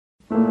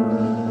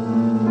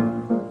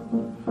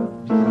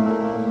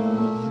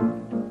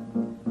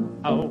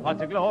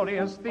What a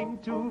glorious thing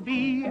to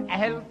be, a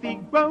healthy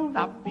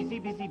grown-up, busy,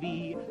 busy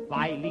bee,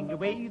 whiling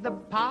away the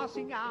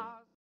passing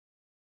hours.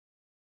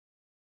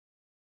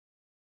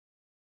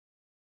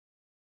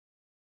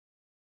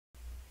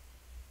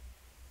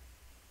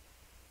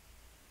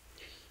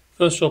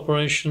 First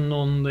operation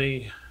on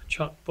the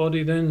chuck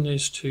body then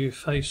is to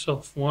face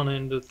off one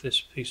end of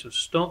this piece of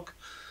stock.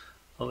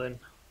 I'll then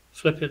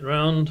flip it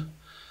round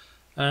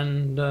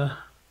and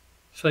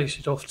face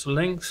it off to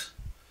length,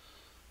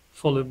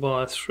 followed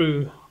by a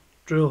through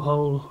drill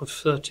hole of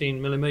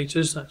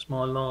 13mm. That's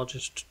my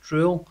largest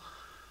drill.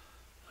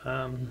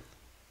 It'll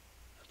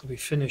be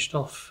finished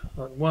off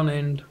at one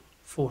end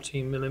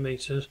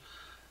 14mm,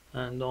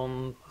 and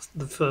on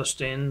the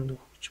first end,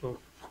 which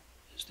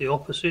is the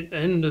opposite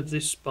end of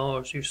this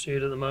bar as you see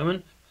it at the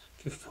moment,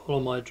 if you follow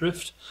my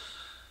drift,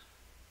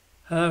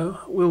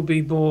 will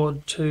be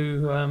bored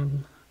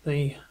to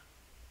the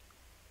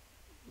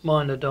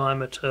minor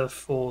diameter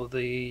for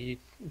the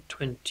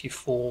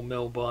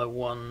 24mm by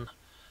 1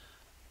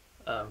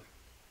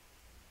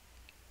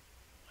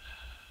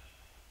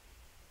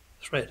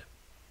 thread.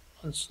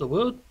 That's the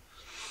word.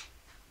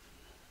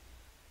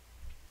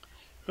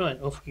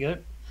 Right, off we go.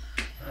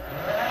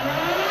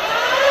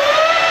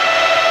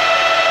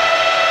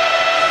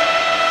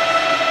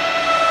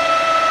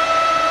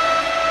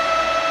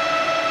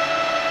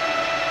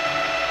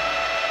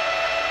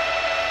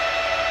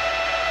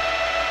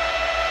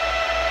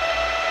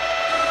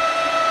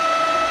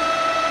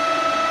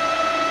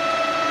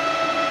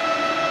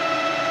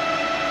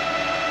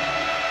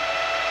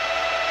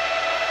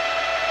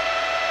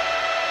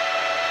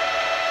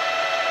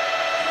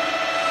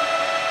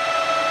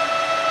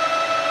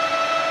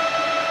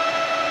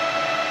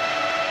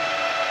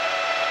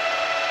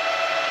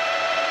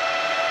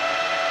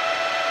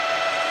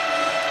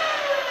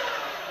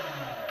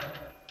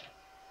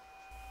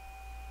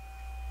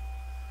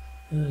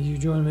 You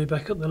join me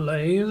back at the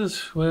lathe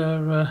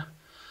where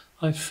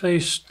I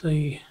faced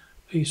the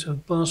piece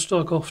of bar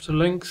stock off to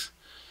length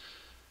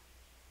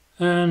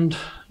and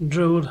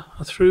drilled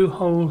a through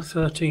hole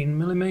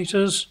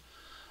 13mm,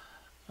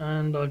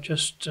 and I've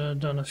just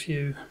done a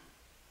few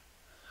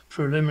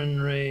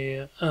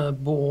preliminary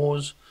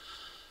bores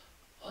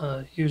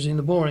using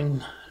the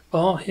boring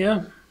bar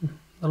here,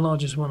 the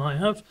largest one I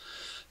have,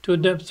 to a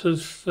depth of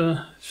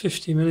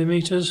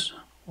 50mm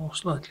or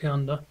slightly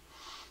under,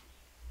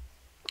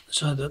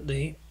 so that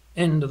the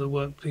end of the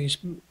workpiece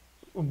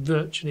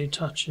virtually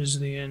touches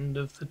the end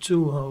of the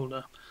tool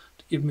holder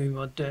to give me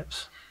my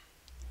depth.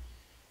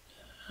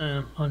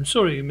 I'm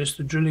sorry you missed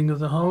the drilling of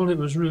the hole. It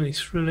was really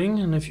thrilling,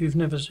 and if you've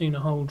never seen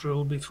a hole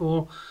drilled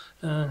before,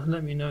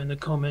 let me know in the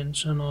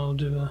comments and I'll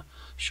do a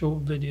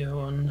short video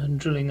on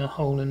drilling a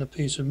hole in a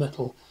piece of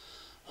metal.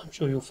 I'm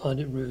sure you'll find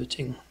it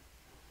riveting.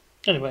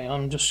 Anyway,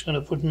 I'm just going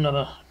to put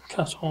another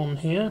cut on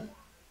here,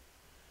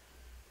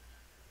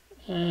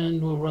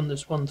 and we'll run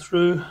this one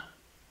through.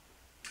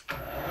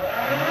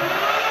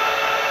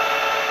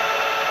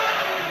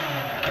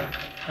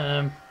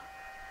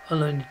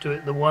 I'll only do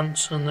it the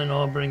once, and then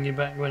I'll bring you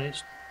back when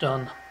it's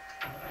done.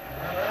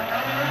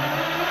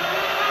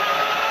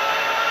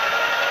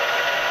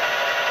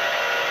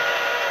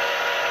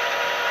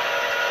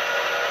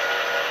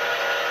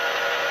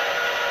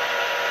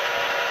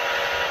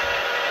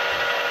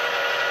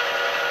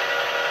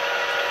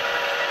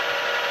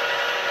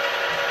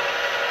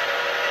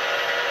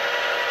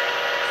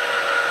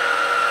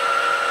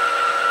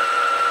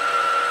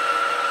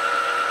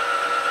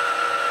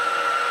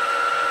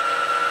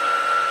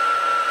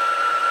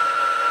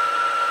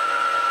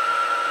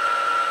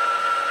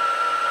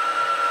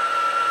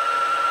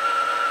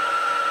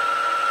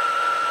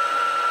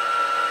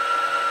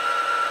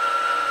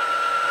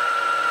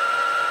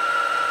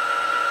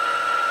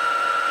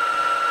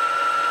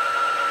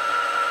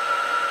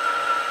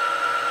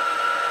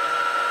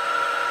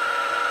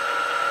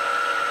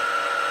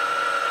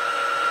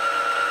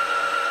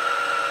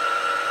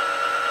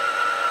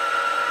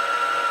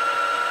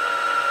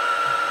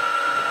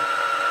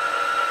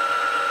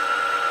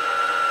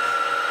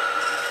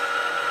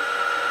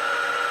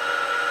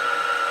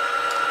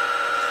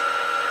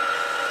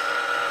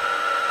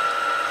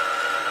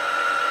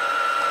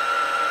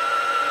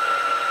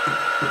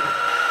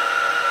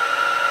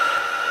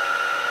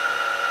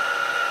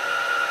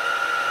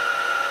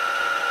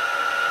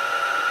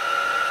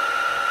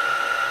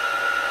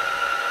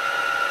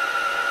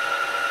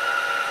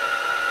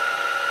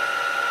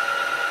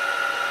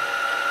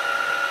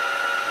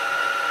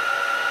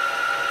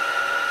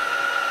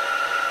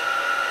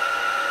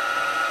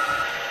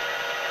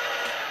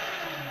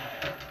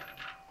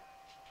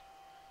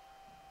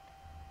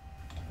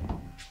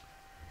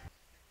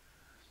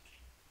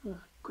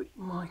 Quick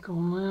mic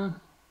on there.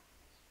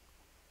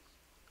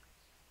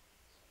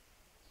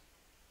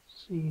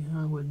 See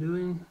how we're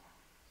doing.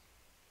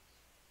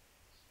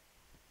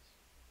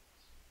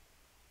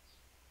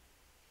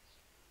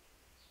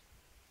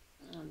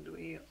 And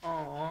we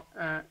are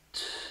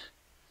at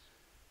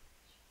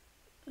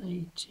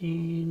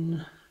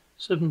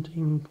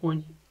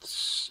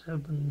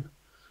 17.7,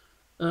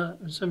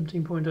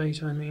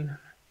 17.8 I mean.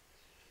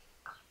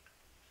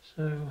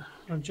 So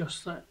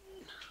adjust that.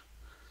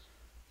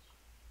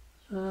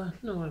 No,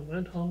 I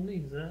won't. I'll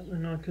leave that.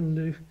 Then I can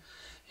do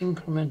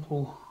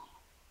incremental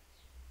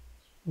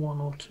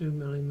 1 or 2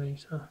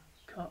 millimeter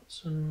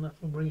cuts, and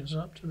that will bring us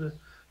up to the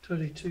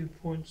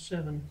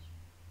 22.7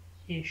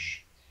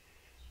 ish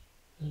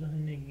that I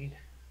need.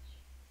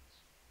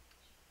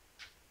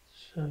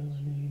 So I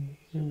need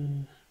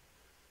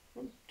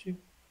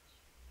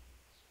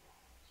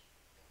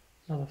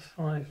another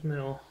 5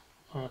 mil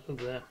out of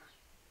there.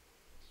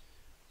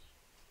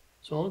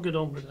 So I'll get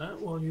on with that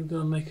while you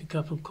go and make a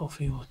cup of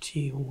coffee or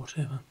tea or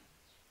whatever.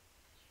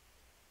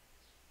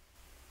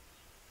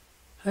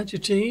 Had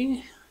your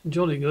tea?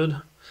 Jolly good.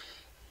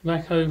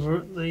 Back over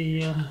at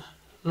the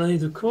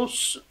lathe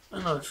course,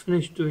 and I've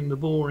finished doing the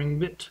boring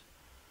bit.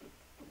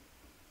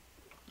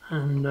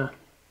 And let's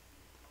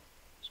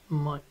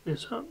mic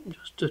this up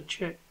just to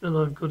check that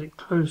I've got it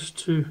close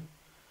to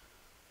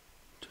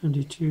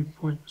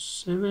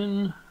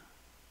 22.7.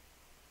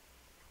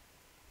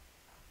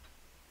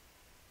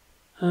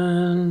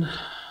 And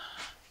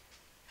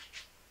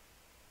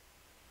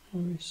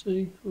let me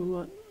see, all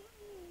right,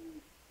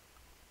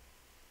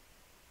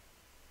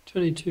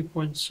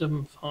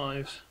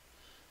 22.75.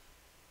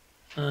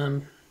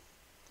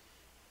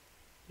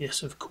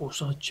 Yes, of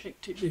course I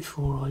checked it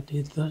before I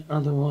did that,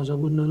 otherwise I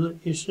wouldn't have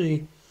let you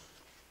see.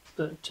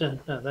 But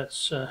no,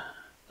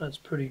 that's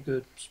pretty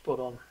good, spot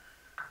on.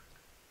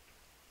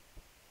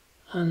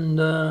 And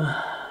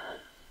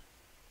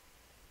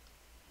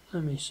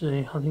let me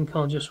see, I think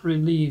I'll just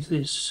relieve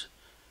this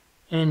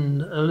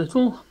end a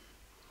little,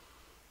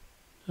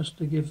 just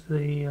to give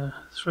the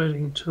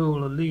threading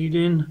tool a lead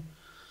in,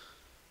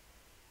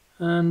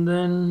 and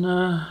then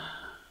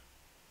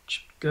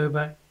go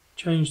back,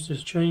 change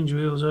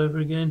wheels over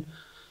again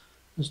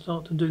and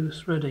start to do the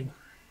threading.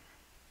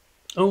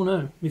 Oh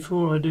no,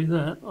 before I do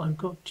that I've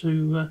got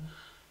to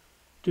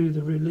do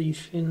the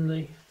relief in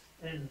the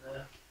end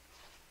there.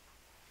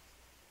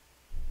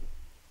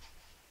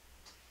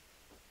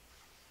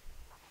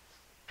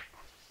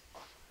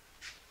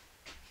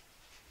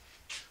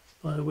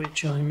 By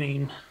which I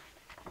mean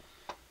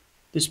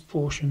this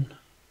portion,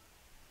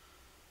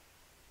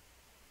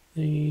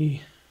 the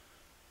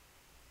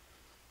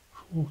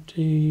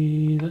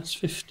 40, that's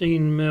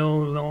 15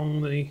 mil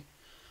along the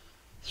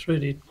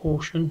threaded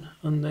portion,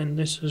 and then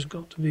this has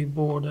got to be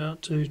bored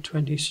out to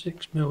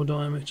 26 mil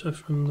diameter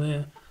from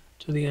there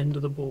to the end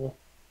of the bore.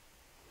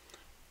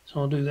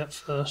 So I'll do that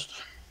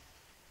first.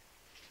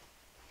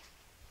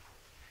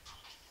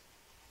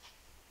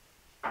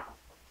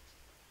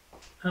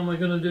 How am I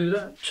going to do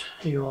that,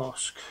 you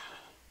ask?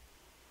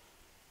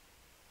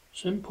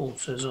 Simple,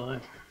 says I.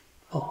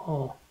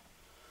 Oh,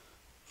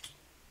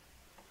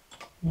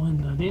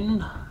 wind that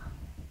in.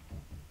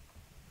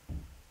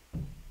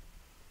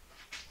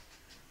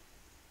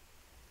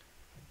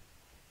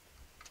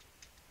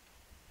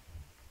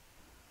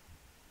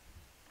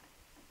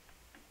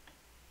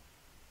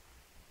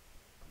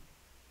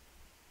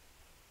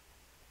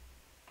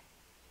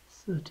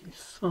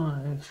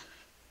 $35.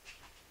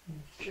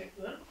 Check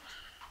that.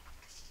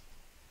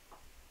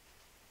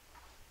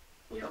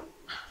 Yep.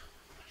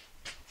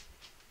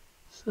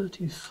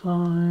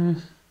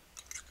 35.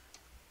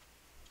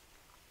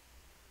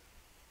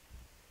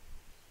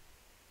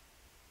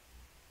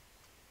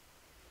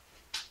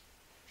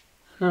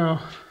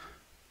 Now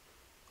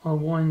I'll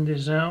wind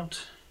this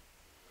out.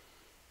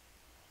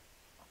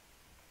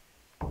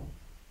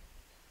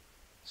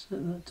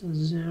 Set that to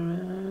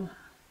 0.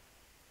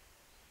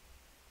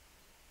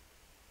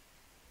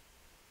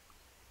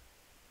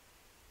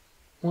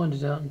 Wind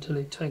it out until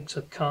it takes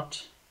a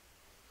cut,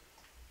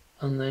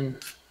 and then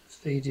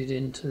feed it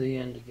into the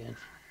end again.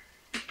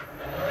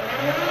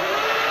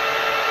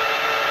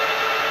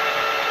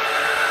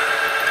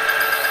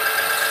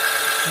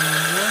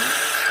 Alright.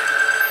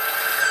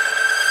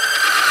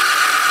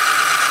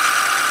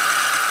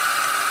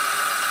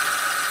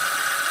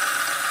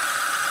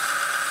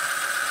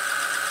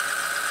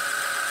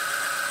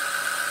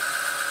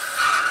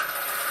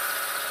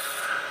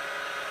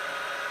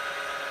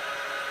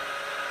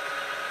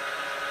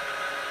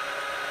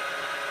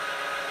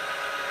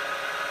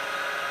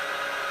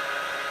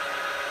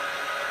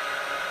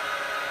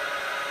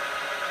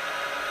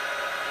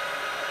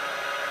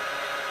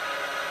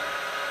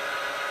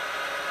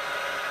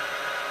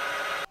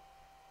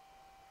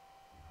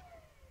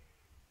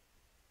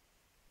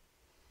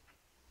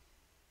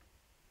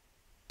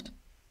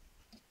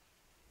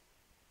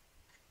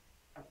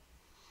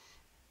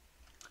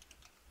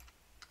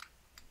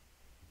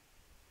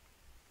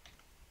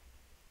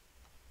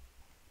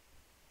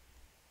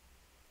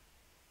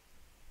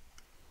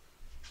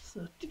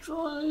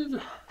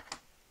 $35,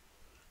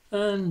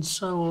 and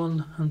so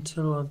on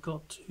until I've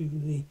got to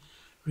the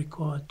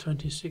required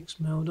 26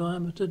 mil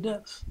diameter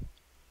depth.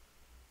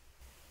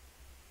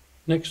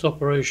 Next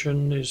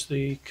operation is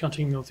the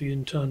cutting of the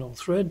internal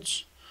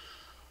threads.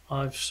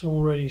 I've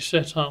already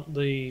set up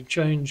the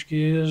change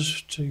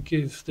gears to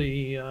give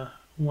the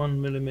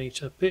 1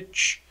 millimeter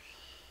pitch,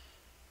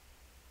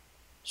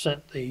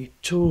 set the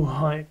tool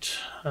height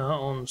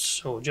on,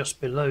 or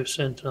just below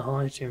center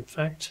height in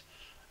fact,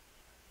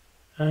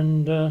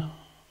 and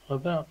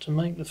about to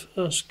make the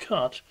first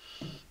cut.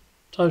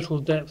 Total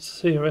depth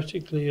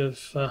theoretically of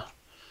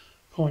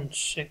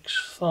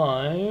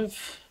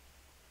 0.65.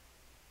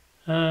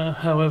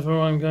 However,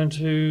 I'm going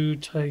to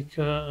take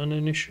an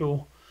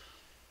initial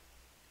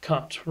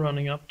cut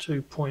running up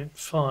to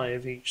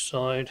 0.5 each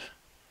side,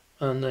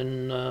 and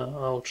then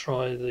I'll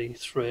try the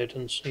thread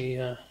and see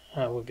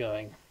how we're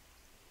going.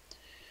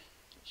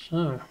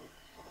 So,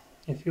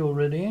 if you're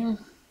ready,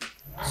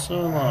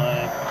 so am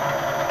I.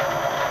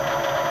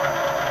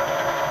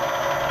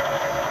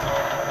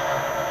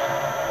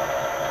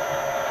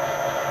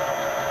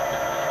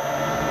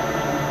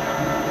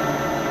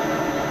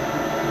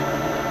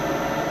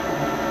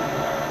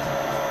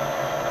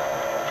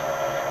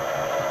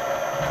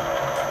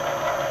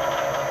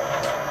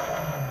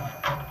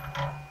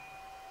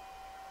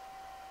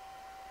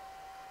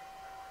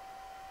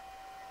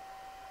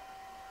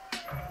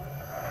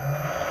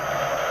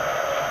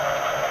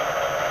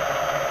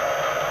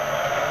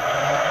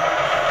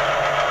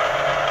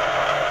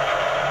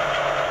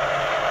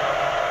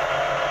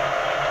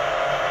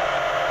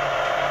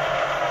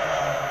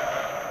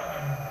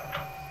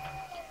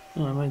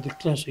 I made the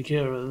classic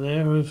error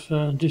there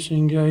of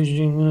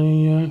disengaging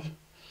the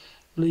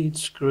lead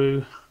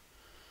screw.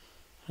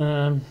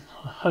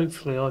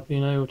 Hopefully I've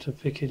been able to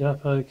pick it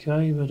up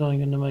okay, but I'm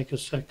going to make a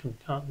second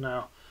cut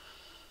now.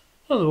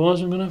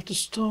 Otherwise I'm going to have to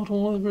start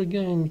all over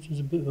again, which is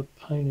a bit of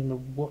a pain in the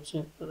what's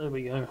it, but there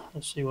we go.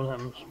 Let's see what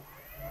happens.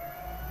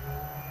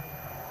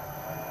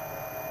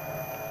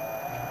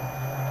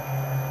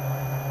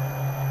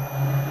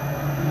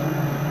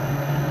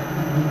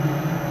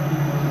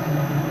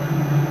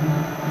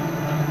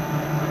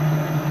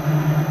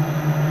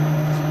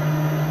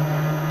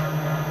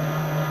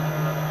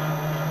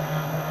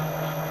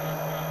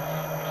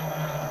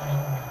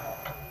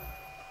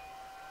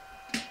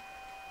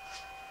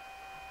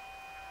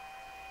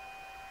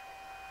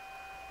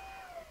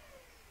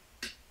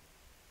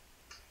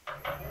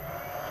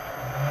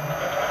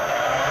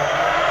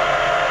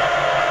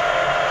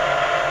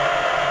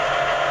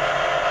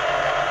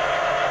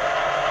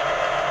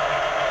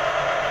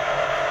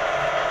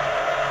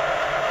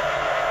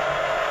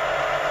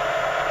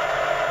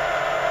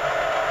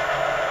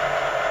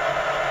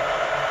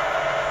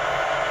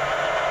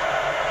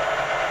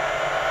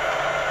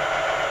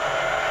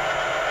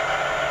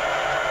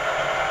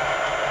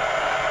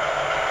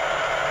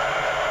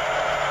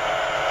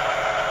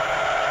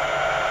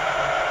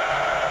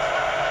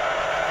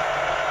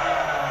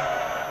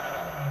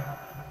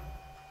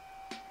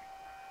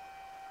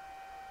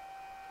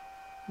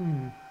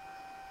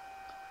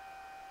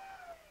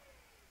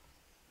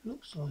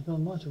 Looks like I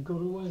might have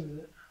got away with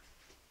it.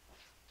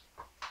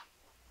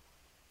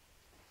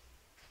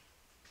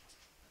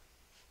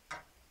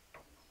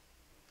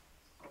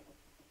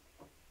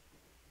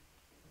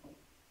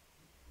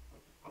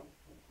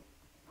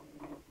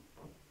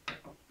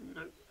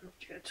 No, not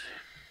yet.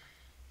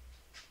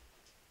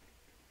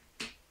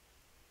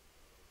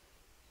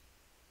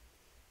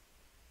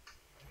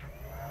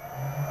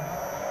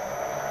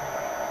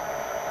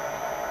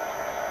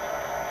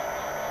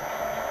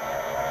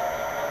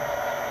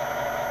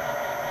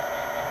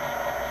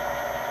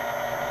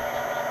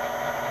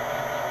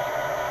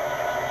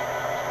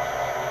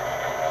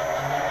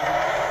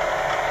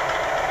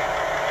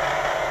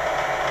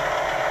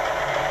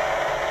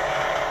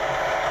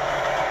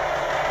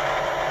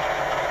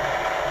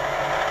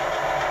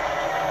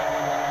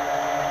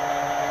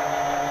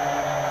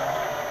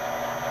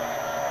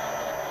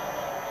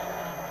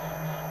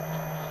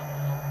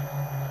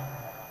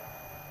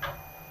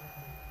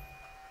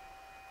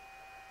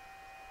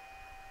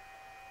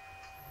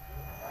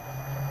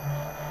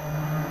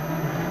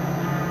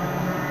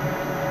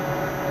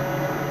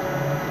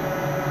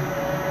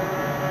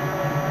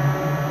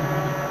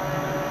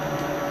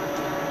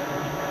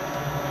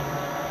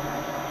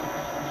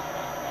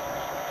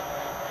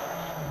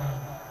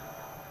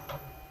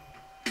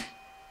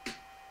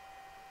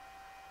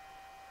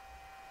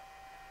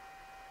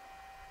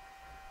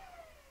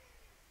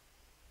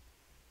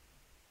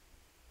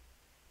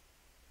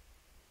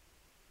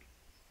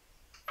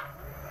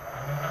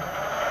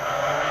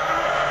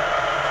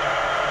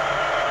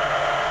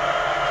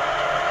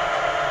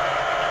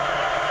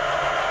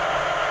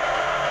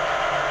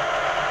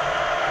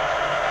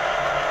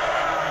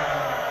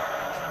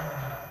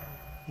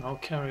 I'll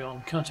carry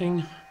on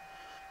cutting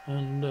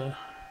and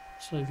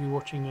save you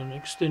watching an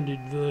extended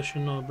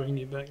version. I'll bring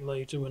you back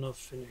later when I've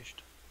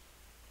finished.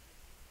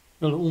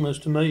 Well,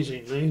 almost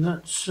amazingly,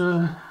 that's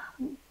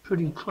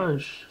pretty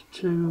close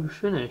to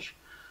finish.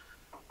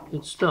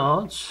 It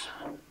starts,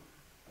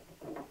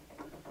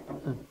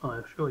 and I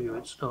assure you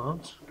it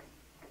starts,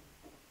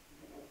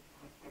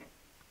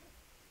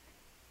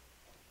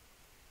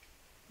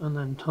 and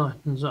then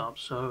tightens up.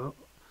 So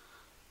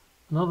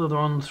another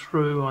run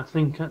through, I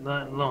think, at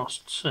that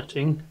last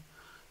setting,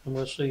 and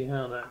we'll see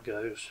how that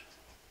goes.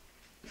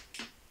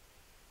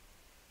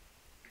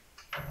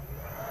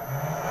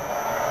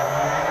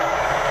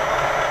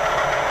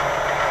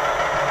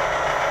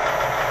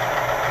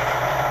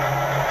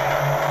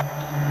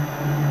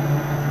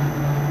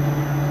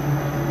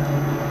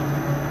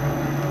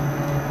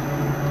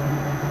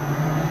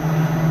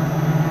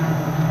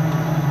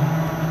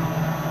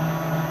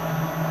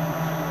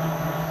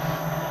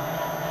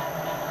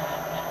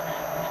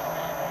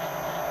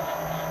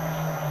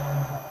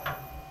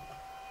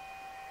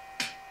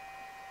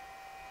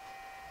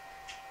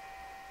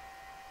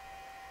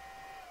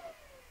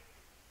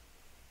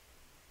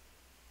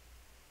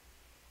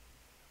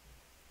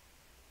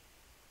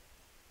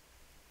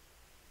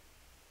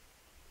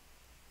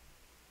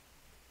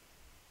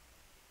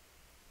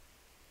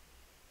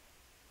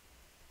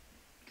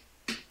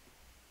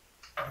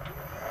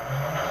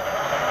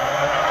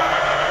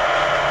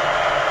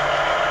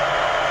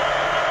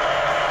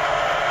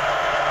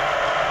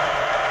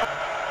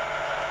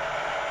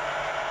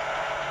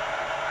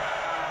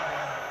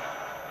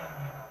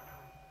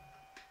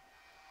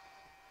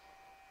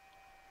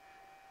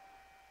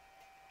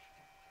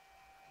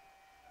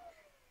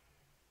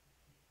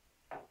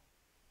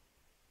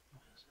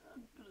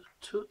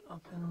 toot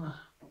up in the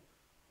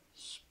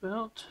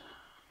spout,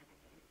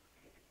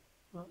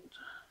 but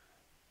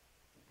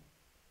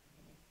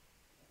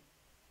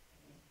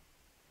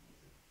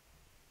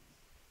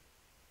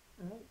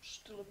oh,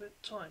 still a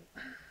bit tight.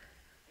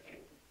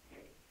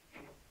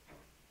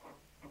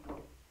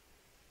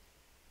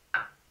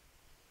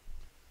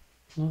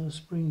 Another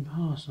spring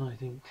pass, I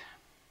think.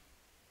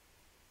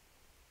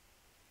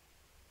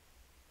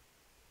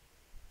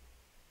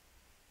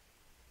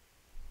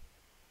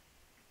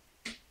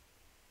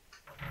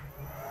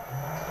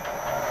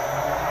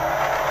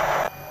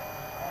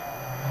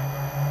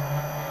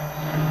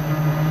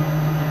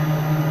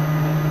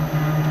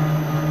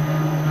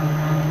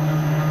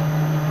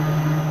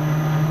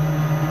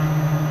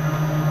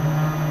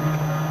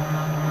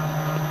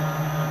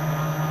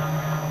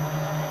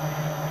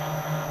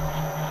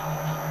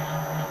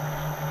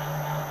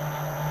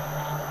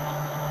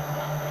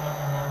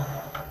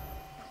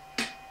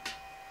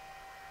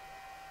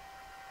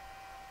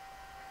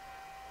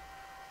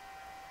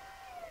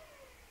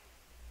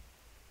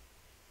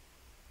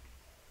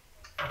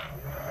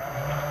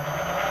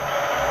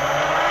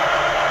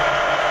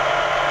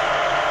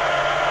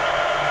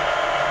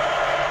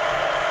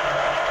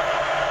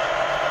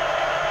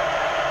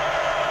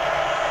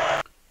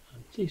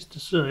 Pleased to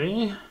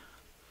say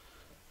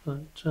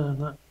that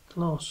that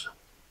glass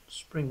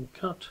spring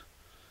cut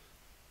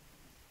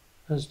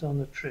has done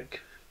the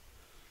trick.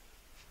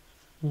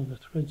 Well, the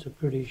threads are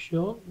pretty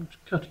short, it's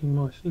cutting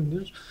my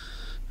fingers,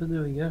 but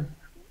there we go.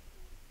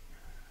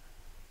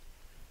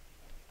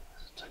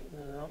 Let's take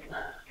that out,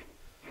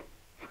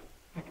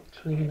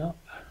 clean up.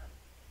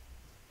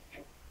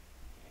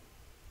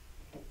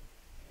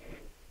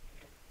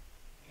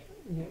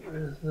 Get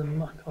rid of the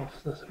muck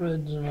off the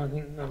threads, and I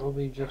think that'll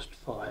be just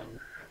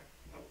fine.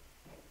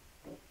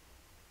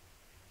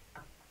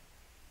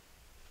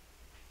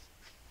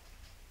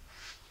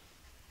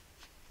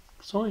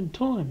 Exciting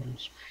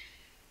times.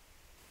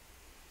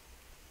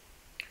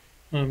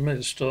 I made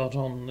a start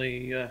on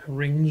the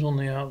rings on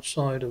the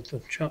outside of the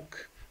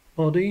chuck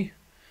body,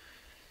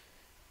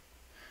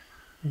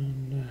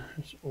 and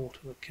let's alter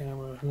the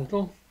camera a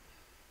little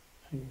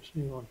so you can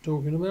see what I'm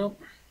talking about.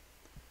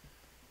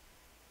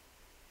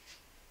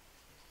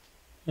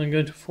 I'm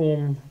going to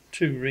form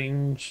 2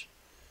 rings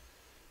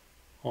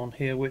on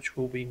here which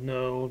will be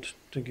knurled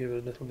to give a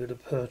little bit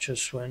of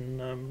purchase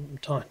when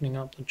tightening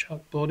up the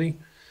chuck body,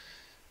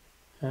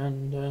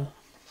 and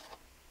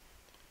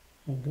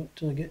I've got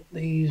to get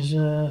these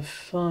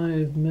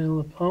 5mm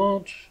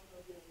apart,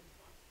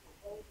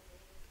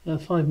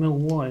 5mm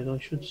wide I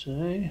should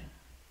say.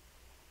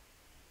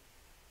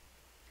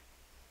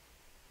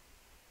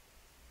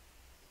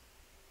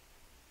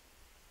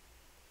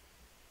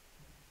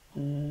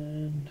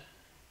 And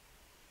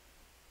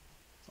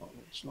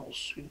it's not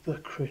super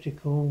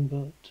critical,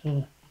 but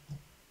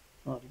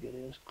I'll get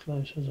it as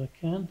close as I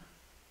can.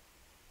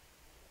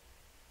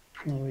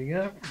 There we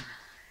go.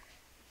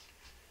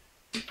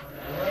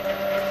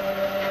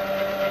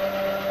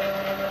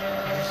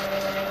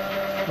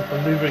 Put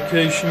a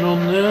lubrication on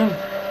there.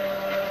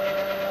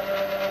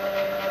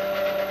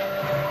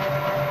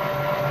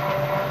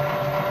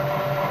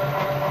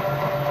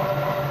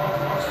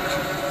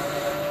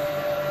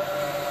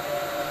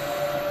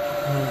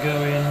 I'll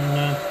go in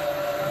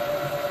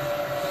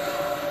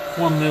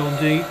 1mm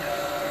deep.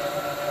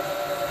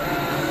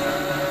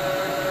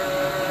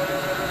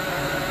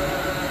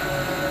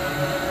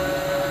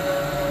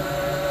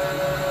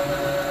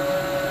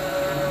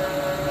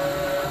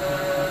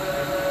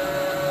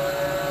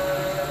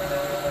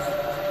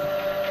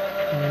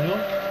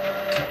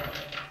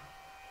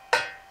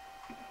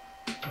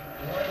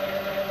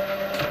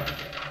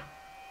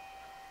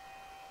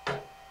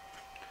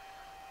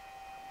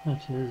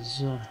 That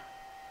is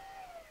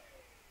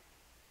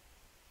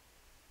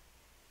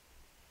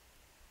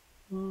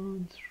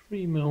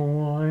 3mm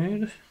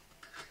wide,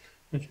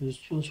 which is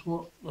just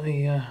what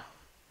the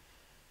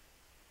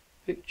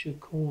picture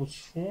calls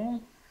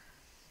for.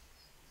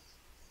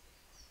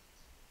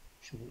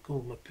 Shouldn't call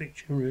them a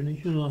picture really,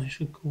 should I? I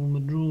should call them a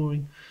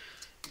drawing.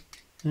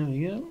 There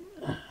we go.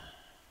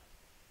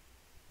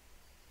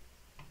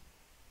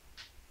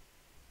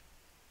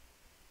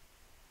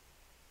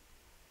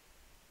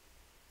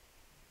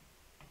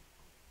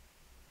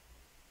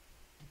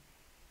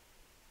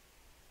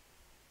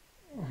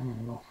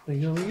 And off we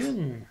go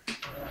again.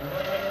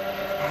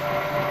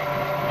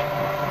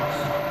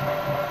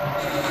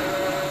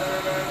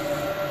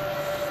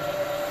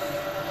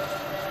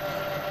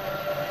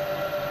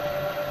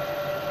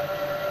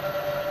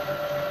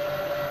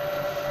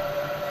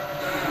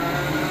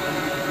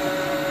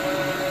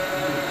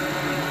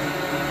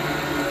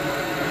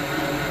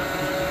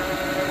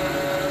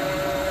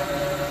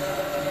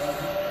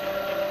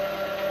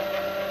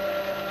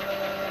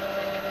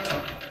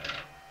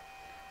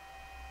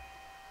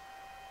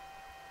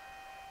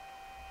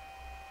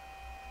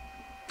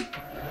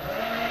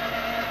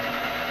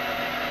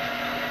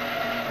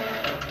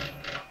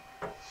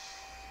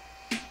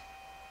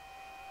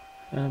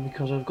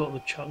 Because I've got the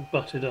chuck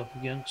butted up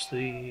against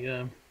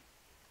the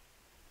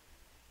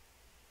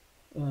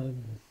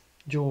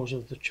jaws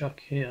of the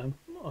chuck here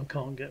I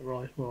can't get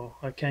right. Well,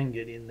 I can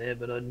get in there,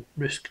 but I'd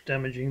risk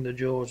damaging the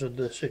jaws of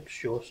the 6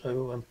 jaw,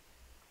 so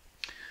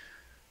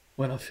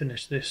when I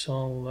finish this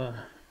I'll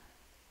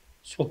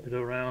swap it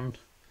around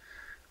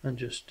and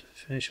just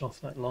finish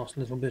off that last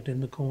little bit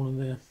in the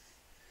corner there.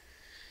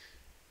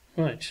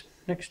 Right,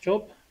 next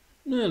job,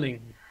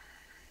 knurling.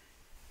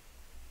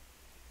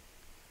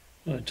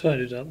 I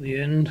tidied up the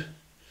end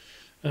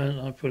and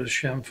I put a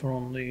chamfer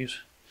on these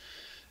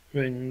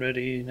in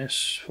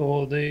readiness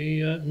for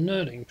the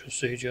knurling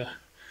procedure,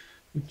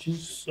 which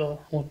is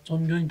what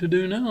I'm going to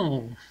do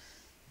now.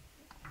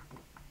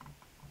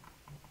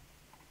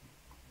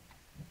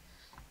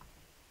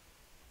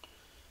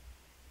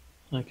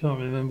 I can't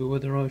remember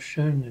whether I've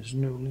shown this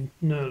knurling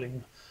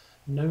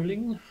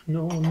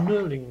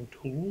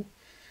tool,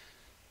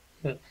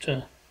 but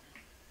oh,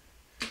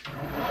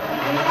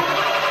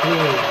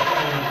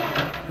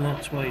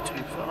 that's way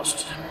too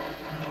fast.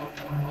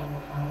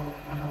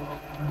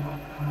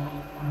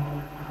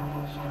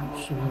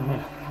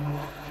 Some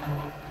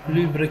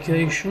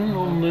lubrication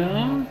on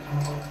there,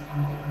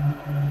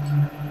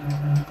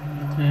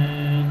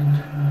 and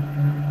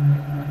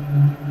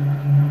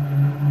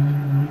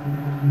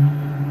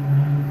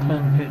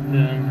clamp it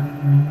down.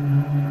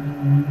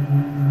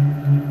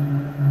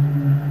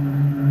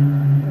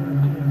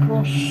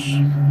 Across, a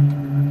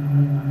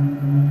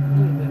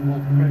little bit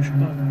more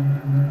pressure,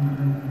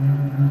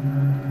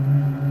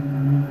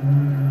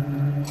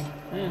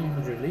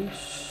 and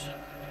release.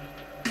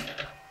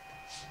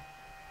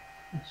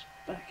 Let's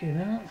back it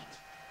out.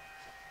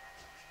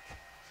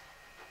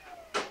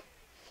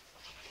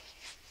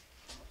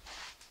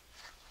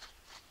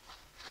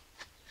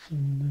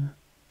 And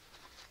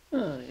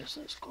yes,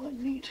 that's quite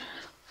neat.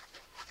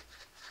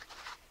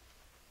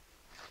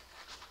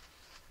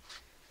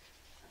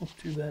 Not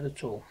too bad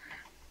at all.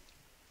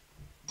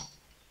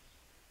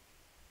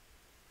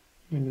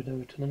 Move it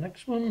over to the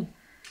next one.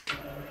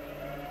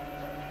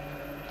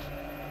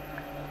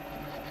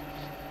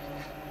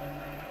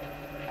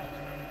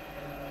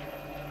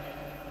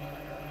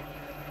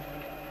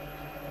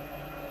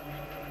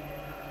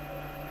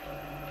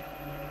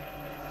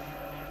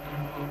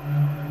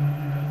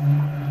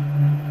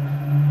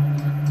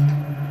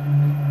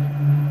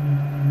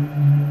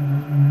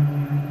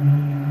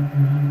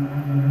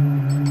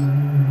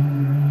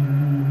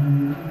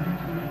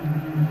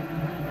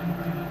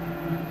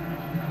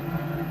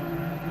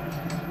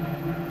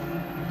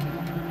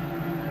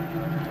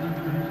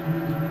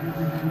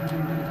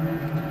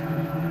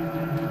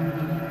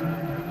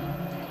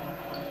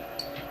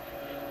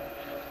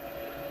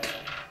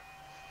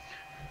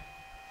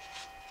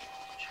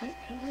 Check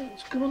how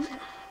that's gone.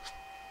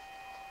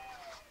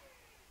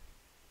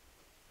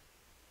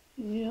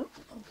 Yep,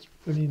 that's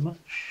pretty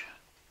much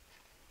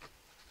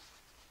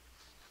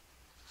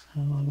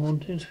how I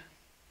want it.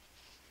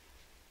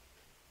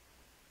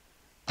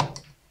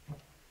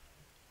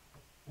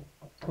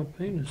 Oh,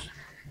 penis.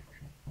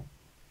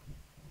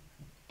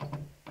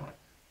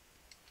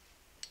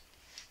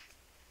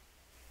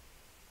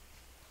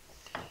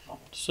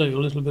 To save a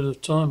little bit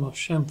of time, I've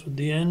chamfered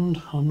the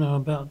end. I'm now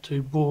about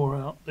to bore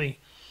out the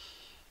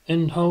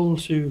end hole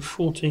to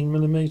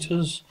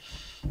 14mm.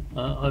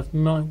 I've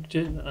marked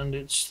it and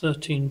it's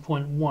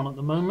 13.1 at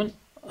the moment.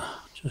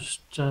 Just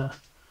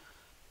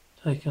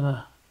taken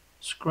a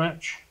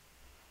scratch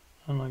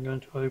and I'm going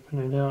to open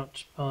it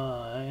out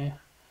by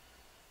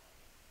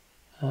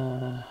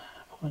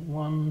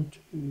 0.1,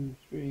 2,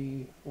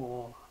 3,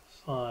 4,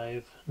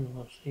 5, and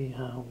we'll see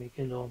how we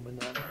get on with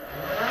that.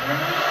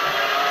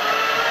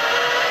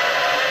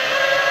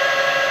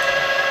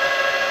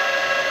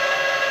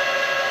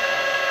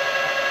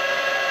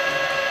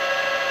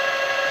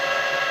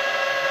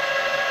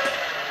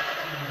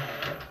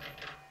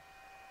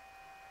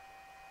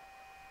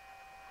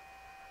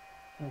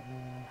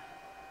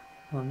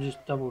 I'm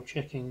just double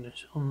checking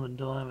this on the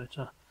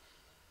diameter.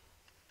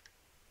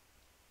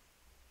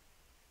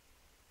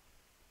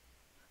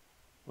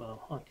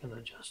 Well, I can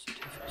adjust it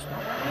if it's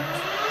not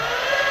right.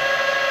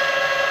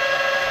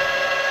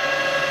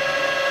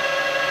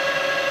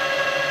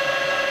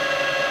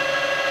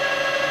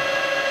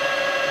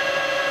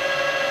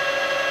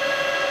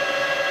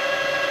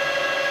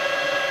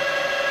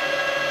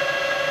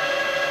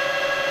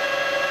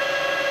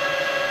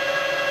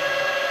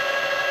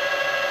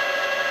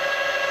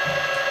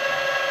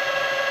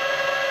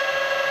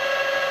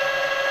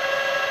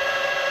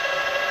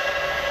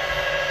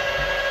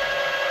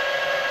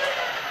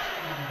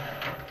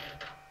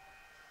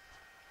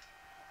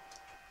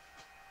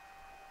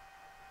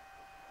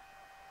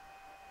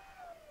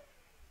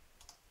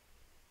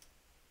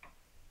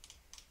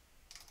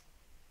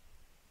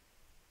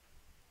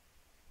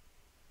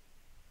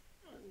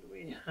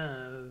 We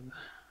have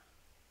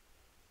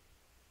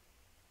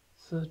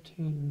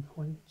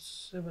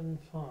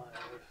 13.75.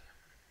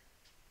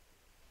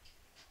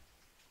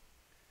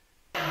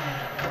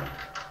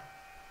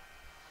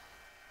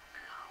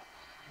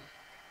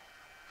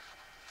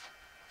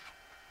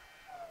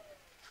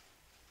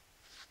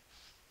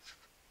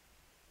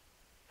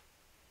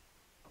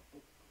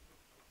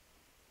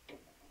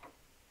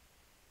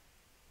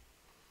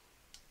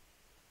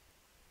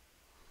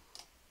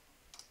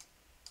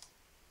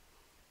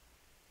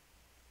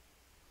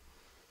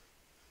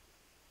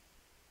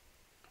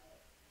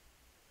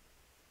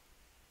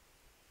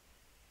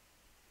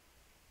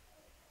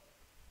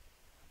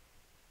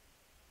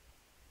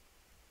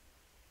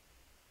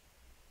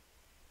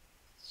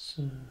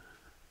 So,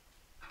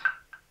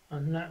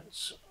 and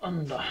that's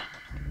under.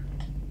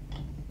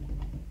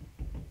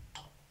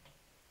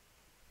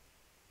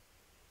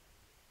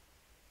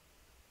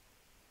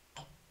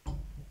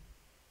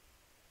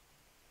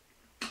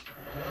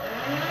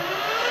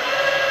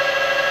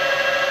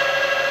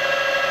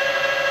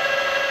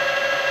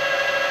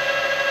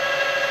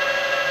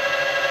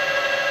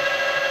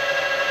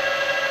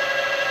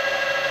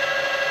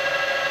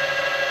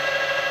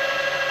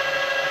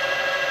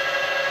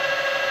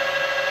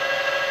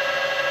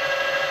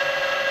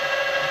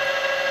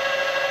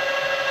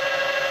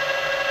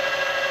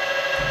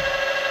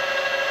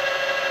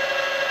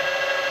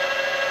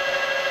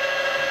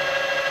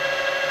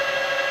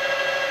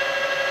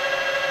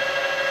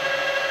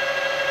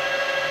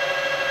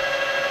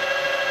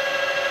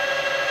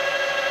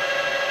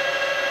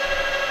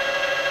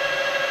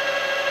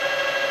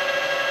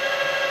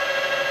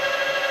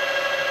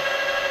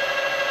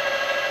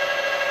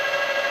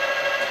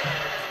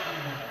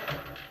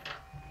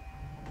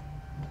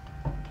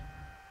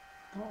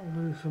 That'll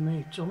do for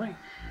me, Tommy.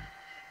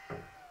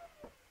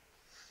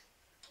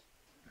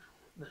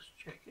 Let's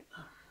check it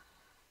now.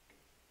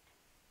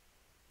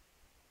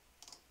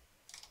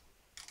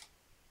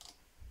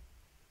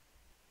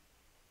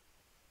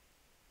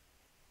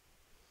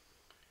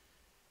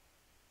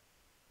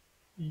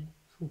 Yeah,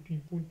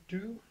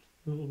 14.2,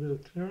 a little bit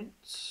of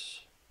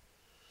clearance.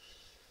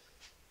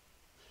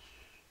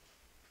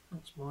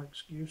 That's my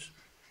excuse.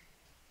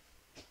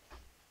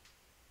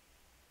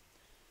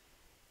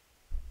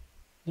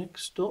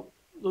 Next stop,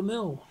 the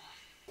mill.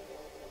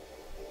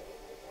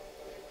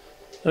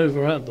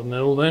 Over at the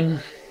mill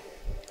then,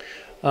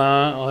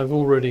 I've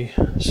already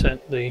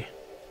set the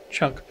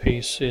chuck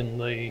piece in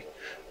the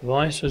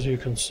vise, as you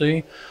can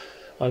see.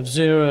 I've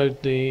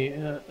zeroed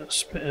the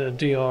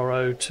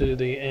DRO to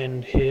the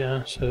end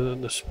here so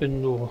that the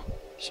spindle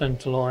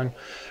centre line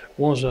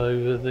was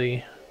over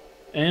the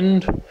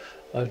end.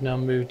 I've now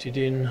moved it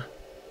in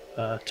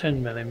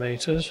 10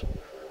 millimeters,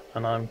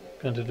 and I'm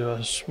going to do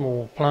a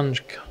small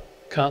plunge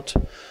cut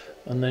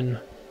and then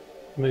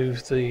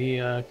move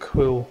the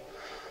quill,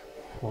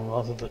 or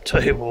rather the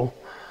table,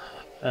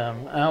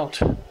 out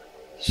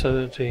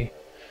so that it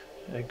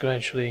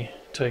gradually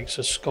takes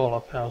a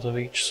scallop out of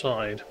each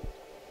side.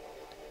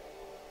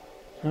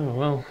 Oh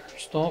well,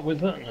 start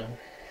with that now.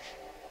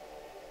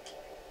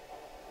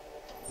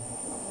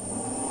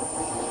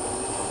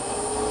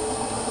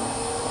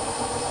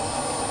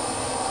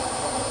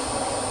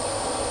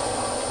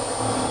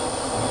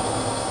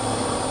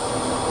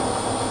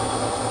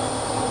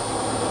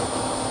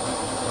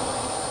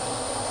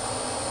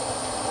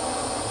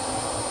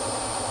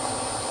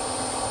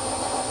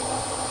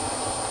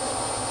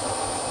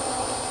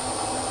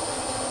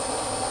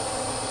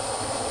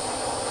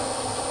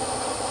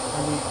 I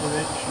need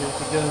eventually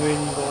to go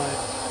in by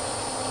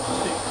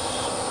 6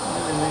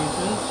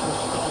 millimeters. We'll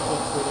start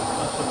off with a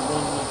cut of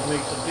 1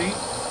 millimeter deep.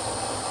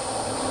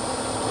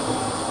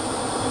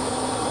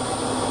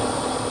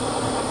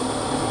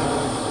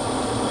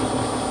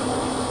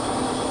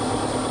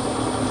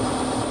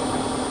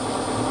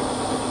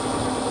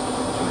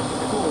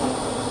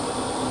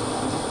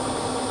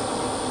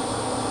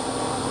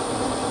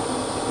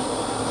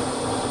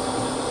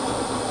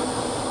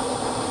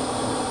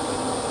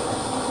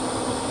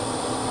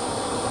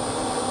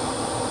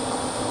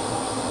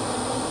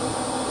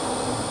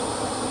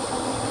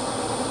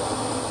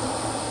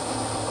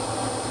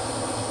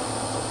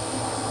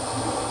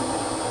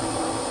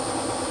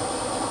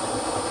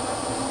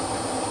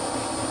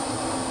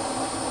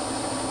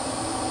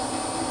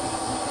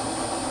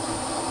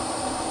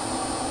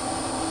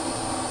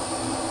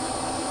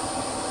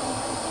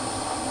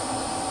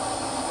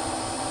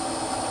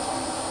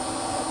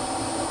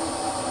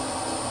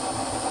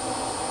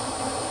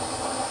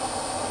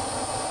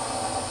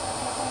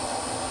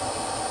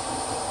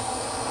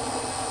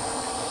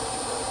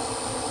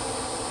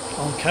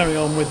 I'll carry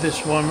on with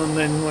this one, and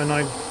then when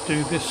I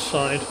do this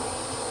side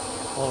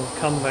I'll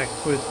come back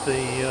with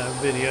the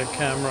video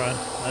camera,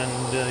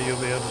 and you'll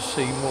be able to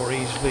see more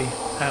easily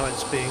how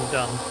it's being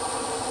done.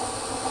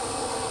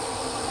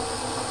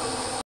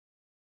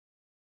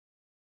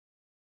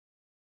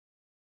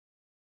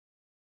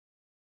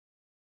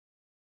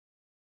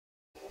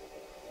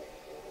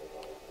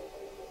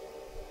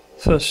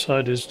 First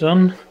side is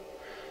done,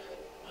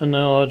 and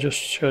now I'll just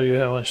show you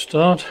how I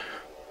start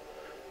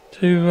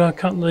to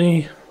cut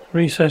the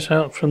recess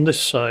out from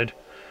this side.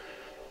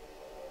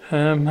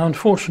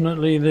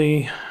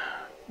 Unfortunately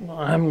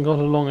I haven't got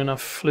a long enough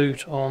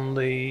flute on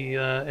the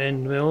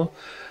end mill,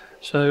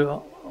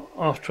 so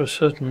after a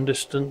certain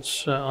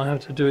distance I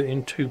have to do it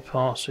in 2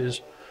 passes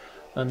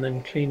and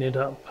then clean it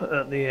up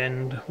at the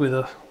end with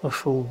a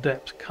full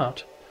depth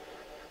cut.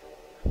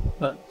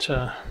 But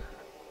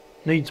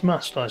needs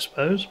must, I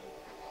suppose.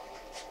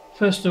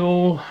 First of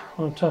all,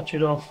 I'll touch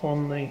it off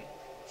on the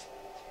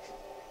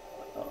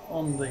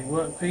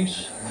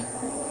workpiece.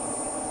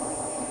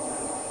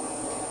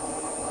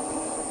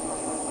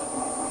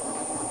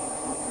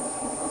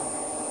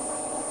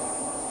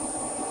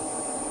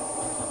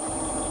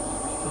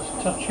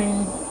 Just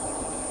touching.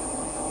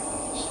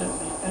 set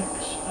the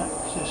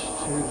x-axis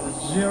to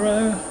 0.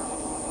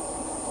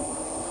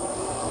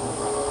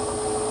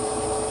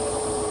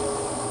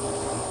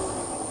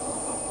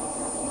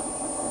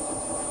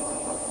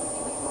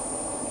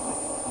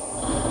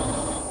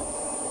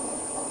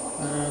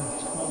 And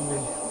I'll be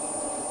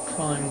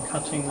prime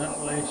cutting that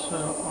way, so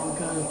I'll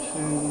go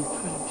to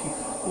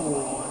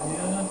 24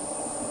 here.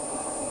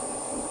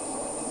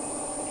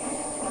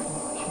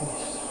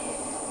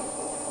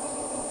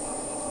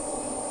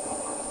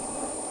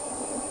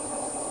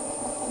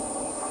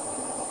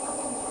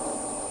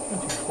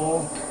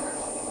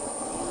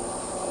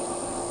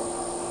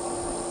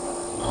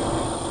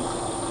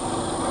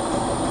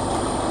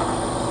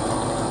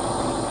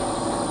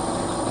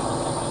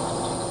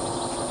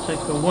 Take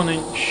a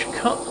 1-inch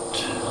cut.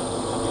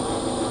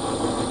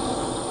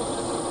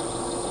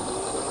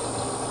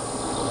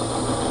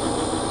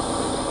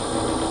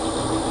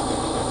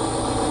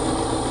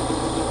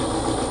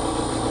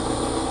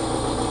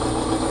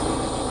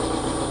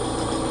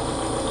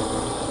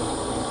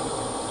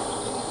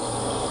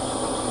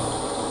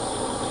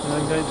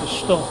 I'm going to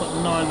stop at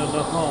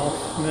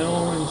 9.5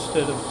 mil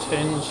instead of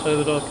 10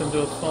 so that I can do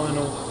a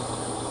final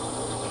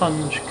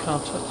plunge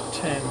cut at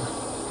 10.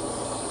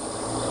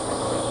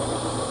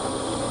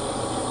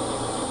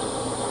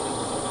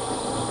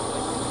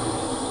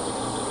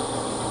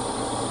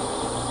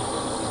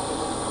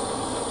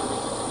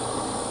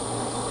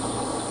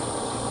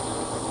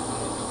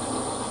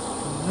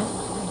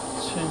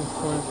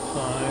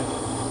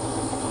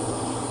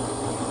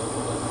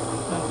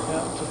 Back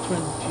out to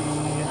 20,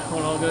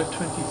 well I'll go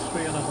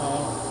 23 and a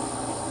half.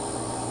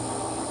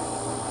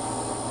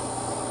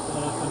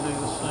 Then I can do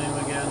the same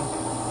again.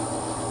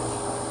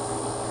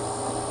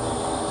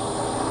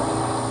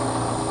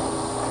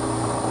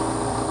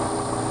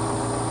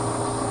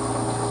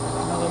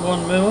 Another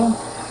 1 mil.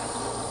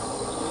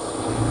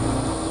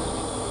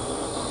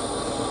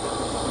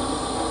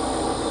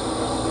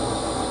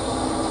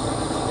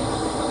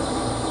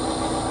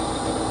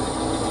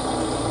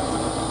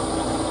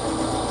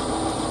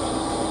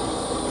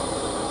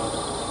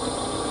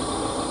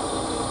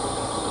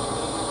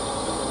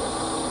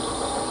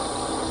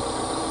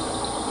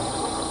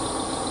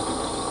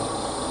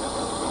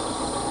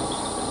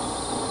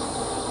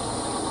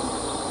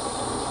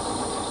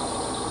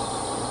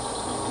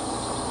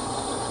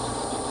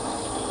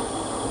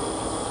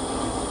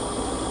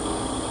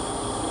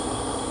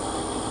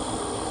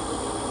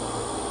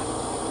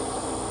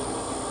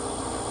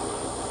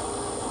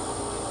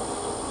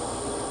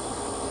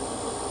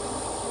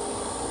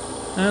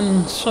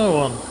 And so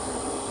on,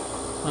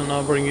 and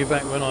I'll bring you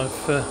back when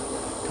I've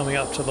coming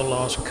up to the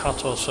last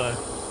cut or so.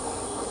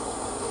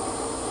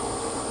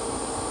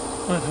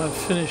 Right, I've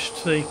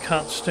finished the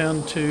cuts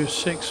down to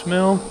 6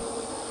 mil.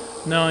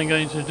 Now I'm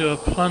going to do a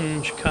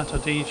plunge cut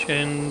at each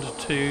end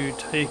to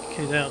take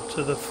it out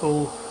to the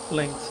full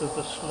length of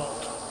the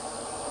slot.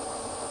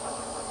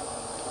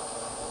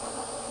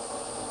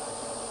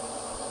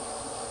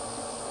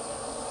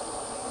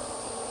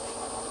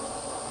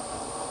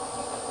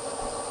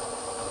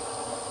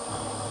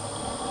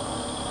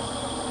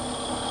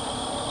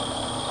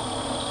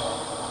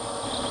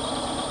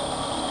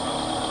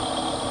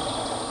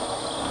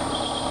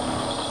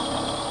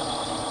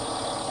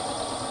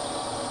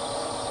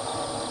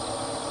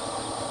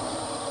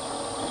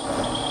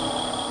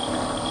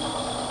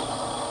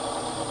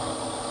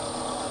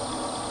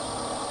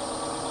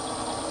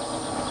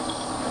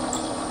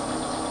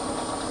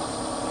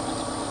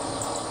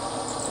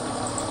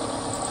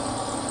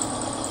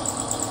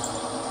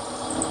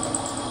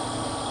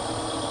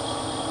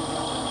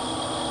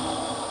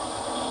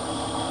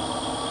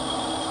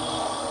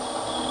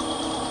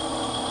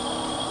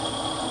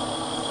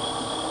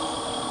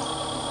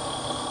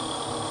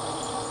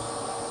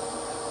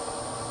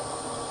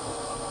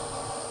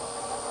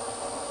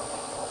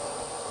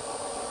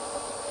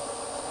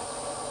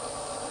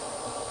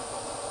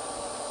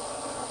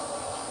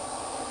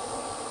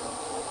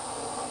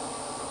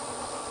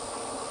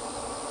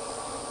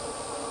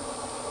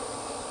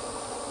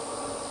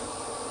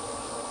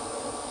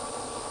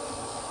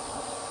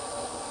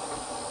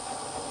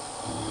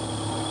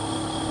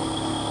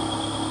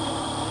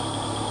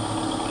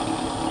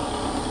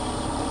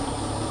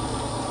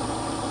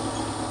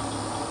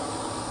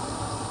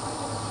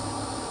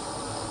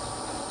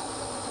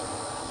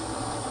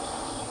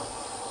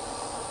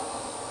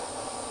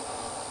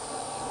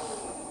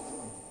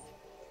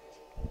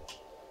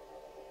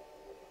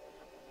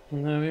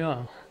 And there we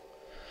are.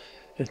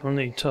 It'll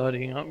need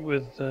tidying up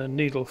with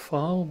needle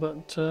file,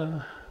 but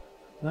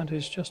that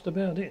is just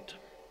about it.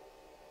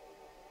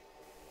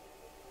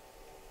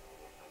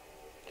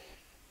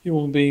 You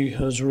will be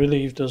as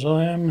relieved as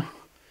I am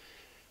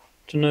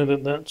to know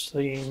that that's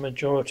the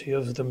majority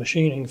of the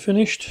machining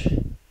finished.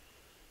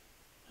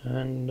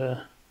 And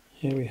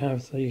here we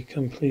have the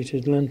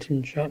completed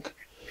lantern chuck.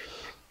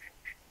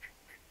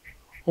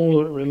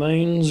 All that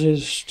remains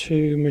is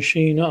to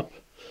machine up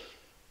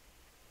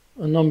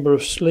a number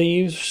of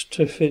sleeves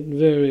to fit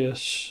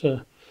various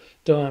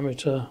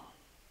diameter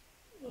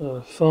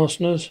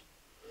fasteners,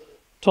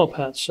 top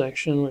hat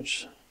section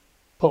which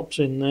pops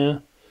in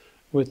there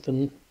with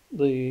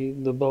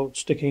the bolt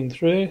sticking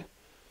through,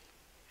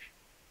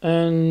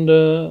 and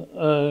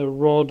a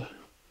rod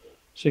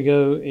to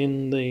go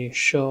in the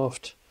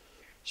shaft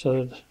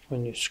so that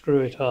when you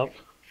screw it up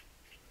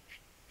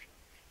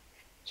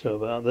to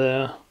about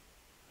there,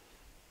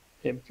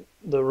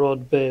 the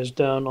rod bears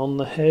down on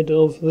the head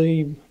of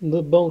the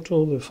bolt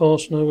or the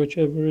fastener,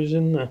 whichever is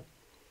in there.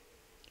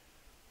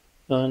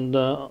 And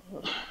to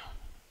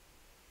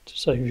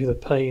save you the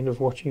pain of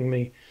watching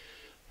me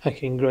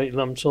hacking great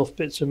lumps off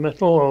bits of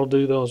metal, I'll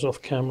do those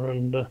off camera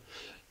and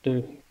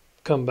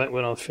come back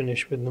when I've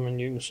finished with them and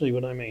you can see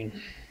what I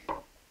mean.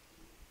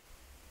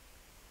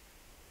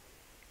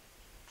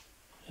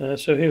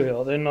 So here we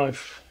are then.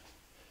 I've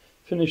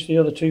finished the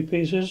other two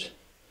pieces.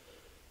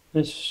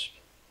 This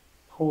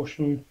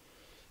portion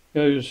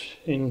goes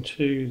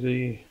into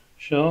the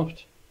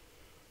shaft.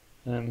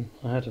 I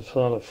had to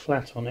file a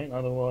flat on it,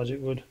 otherwise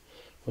it was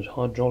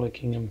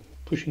hydraulicking and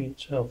pushing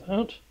itself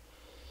out.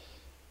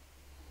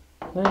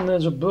 Then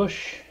there's a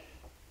bush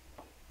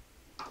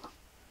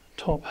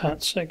top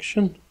hat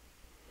section,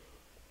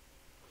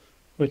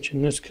 which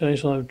in this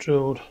case I've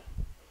drilled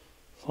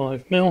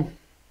 5mm,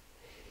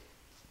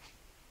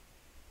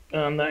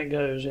 and that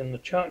goes in the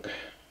chuck.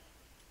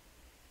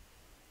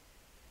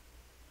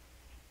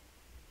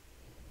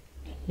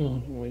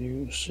 Well,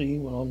 you can see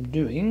what I'm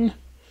doing.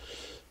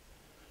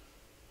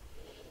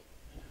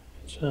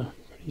 It's a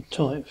pretty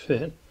tight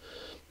fit.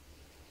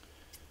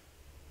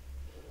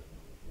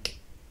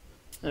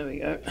 There we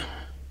go.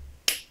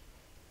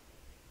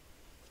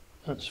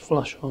 That's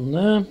flush on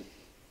there.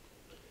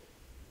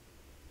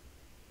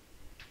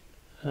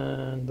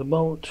 And the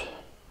bolt,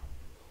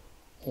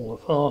 or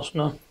the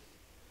fastener,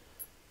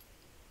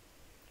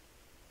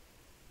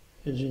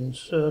 is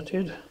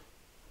inserted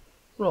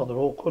rather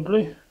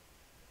awkwardly.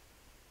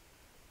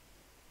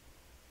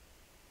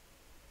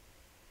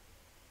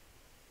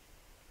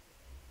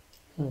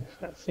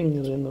 Fat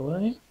fingers in the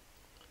way.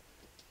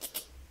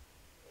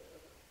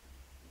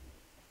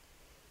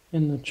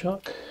 In the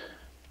chuck.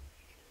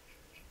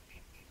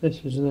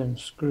 This is then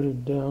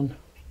screwed down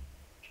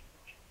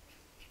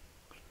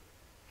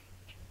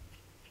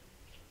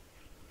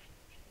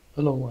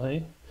a long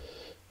way.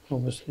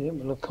 Obviously it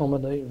will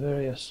accommodate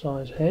various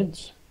size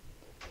heads,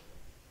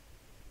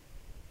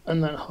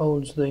 and that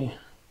holds the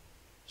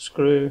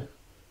screw,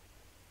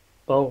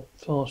 bolt,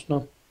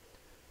 fastener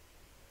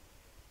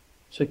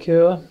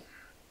secure.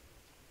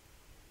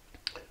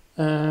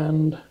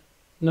 And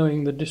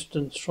knowing the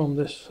distance from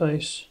this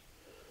face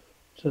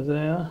to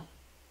there,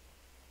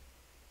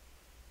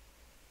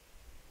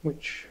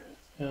 which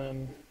let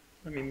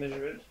me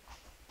measure it,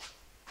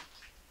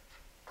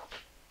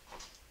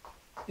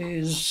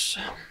 is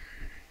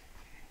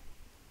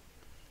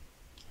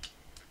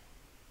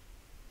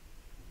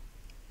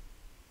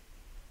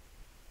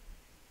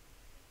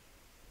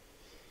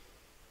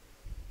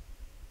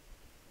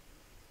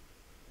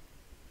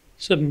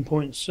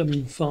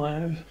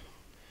 7.75.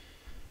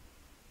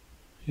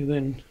 You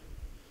then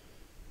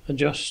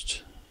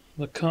adjust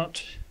the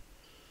cut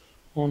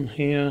on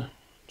here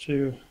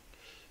to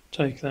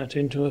take that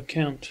into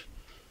account.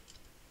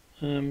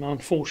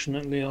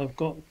 Unfortunately I've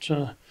got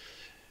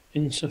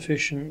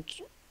insufficient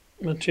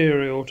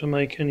material to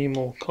make any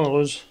more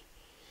collars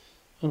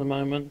at the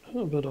moment,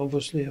 but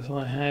obviously if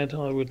I had,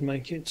 I would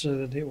make it so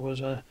that it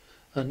was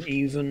an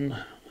even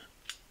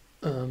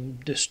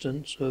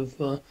distance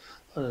of I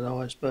don't know,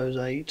 I suppose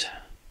 8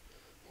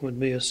 would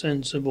be a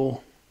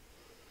sensible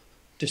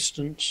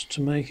distance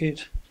to make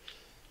it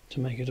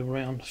a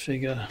round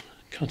figure,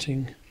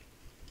 cutting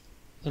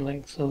the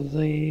length of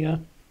the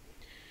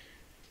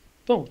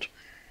bolt.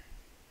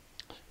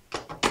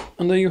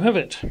 And there you have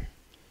it.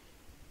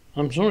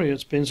 I'm sorry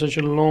it's been such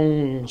a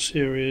long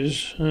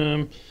series,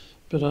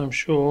 but I'm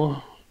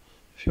sure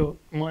if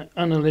my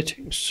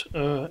analytics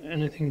are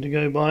anything to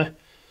go by,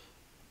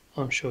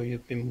 I'm sure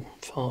you've been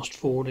fast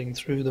forwarding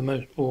through the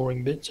most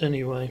boring bits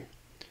anyway.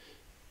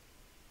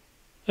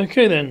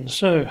 Okay then,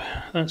 so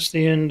that's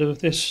the end of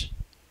this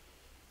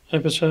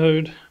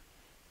episode,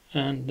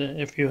 and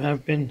if you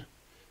have been,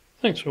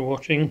 thanks for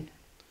watching,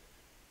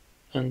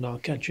 and I'll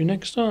catch you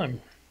next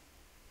time.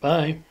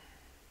 Bye.